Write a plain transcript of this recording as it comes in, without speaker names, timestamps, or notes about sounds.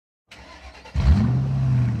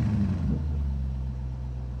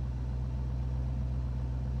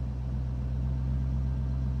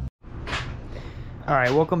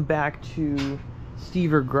Alright, welcome back to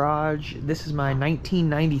Stever Garage. This is my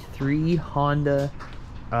 1993 Honda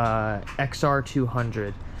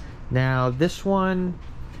XR200. Now this one,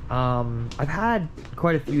 I've had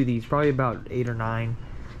quite a few of these, probably about 8 or 9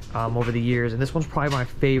 over the years, and this one's probably my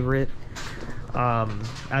favorite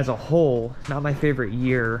as a whole. Not my favorite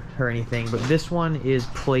year or anything, but this one is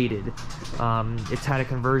plated. It's had a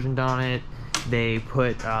conversion on it. They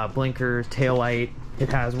put blinkers, taillight. It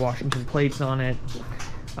has Washington plates on it,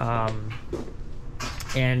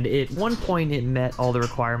 and at one point it met all the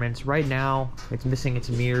requirements. Right now it's missing its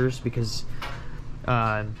mirrors because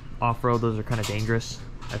off-road those are kind of dangerous,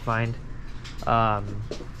 I find,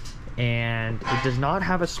 and it does not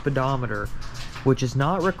have a speedometer, which is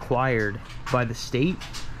not required by the state,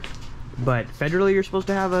 but federally you're supposed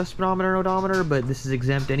to have a speedometer and odometer, but this is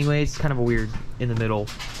exempt anyway. It's kind of a weird in the middle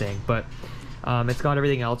thing, but it's got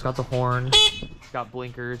everything else. It's got the horn, got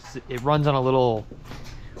blinkers. It runs on a little,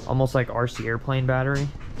 almost like RC airplane battery.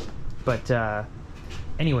 But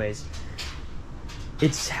anyways,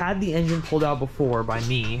 it's had the engine pulled out before by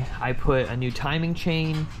me. I put a new timing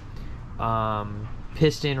chain,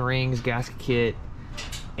 piston rings, gasket kit,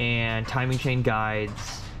 and timing chain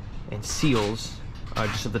guides and seals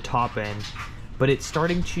just at the top end. But it's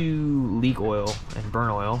starting to leak oil and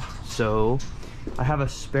burn oil, so I have a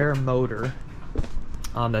spare motor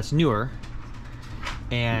that's newer,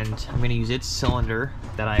 and I'm gonna use its cylinder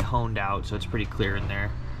that I honed out, so it's pretty clear in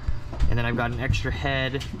there. And then I've got an extra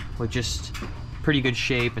head with just pretty good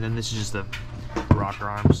shape, and then this is just the rocker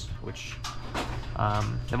arms, which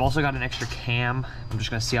I've also got an extra cam. I'm just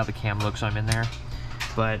gonna see how the cam looks when I'm in there.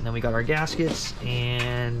 But then we got our gaskets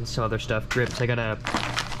and some other stuff. Grips. I got a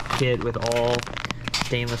kit with all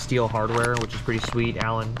stainless steel hardware, which is pretty sweet.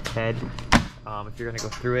 Allen head, if you're gonna go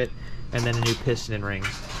through it, and then a new piston and rings.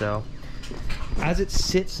 So as it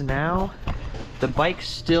sits now, the bike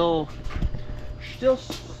still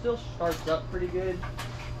starts up pretty good.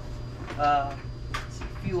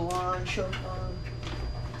 Fuel on, choke on.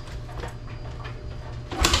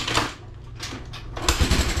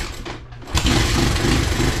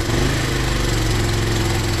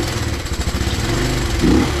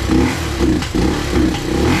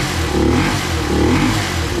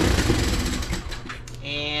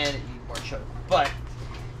 And it needs more choke, but it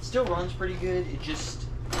still runs pretty good. It just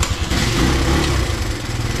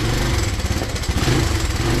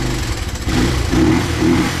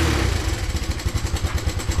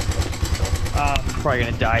probably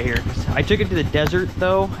gonna die here. I took it to the desert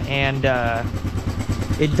though, and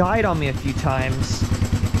it died on me a few times,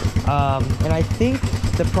 and I think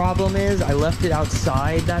the problem is I left it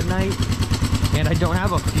outside that night, and I don't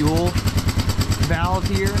have a fuel valve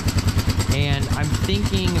here, and I'm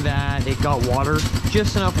thinking that it got water,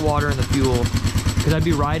 just enough water in the fuel, because I'd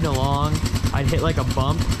be riding along, I'd hit like a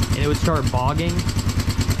bump and it would start bogging,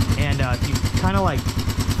 and if you kind of like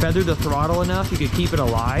feather the throttle enough, you could keep it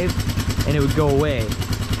alive and it would go away.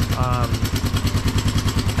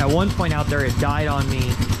 At one point out there it died on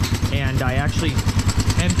me, and I actually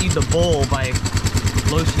emptied the bowl by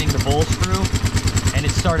loosening the bowl screw, and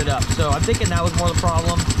it started up. So I'm thinking that was more the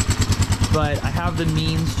problem, but I have the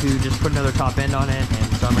means to just put another top end on it,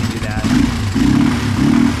 and so I'm gonna do that.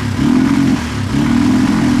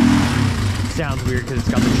 It sounds weird because it's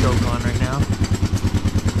got the choke on right now.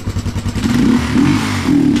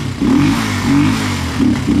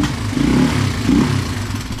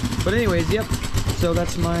 But anyways, yep, so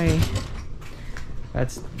that's the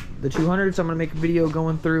 200. So I'm gonna make a video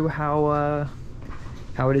going through how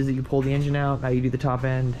it is that you pull the engine out, how you do the top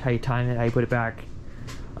end, how you time it, how you put it back,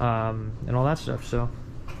 and all that stuff. So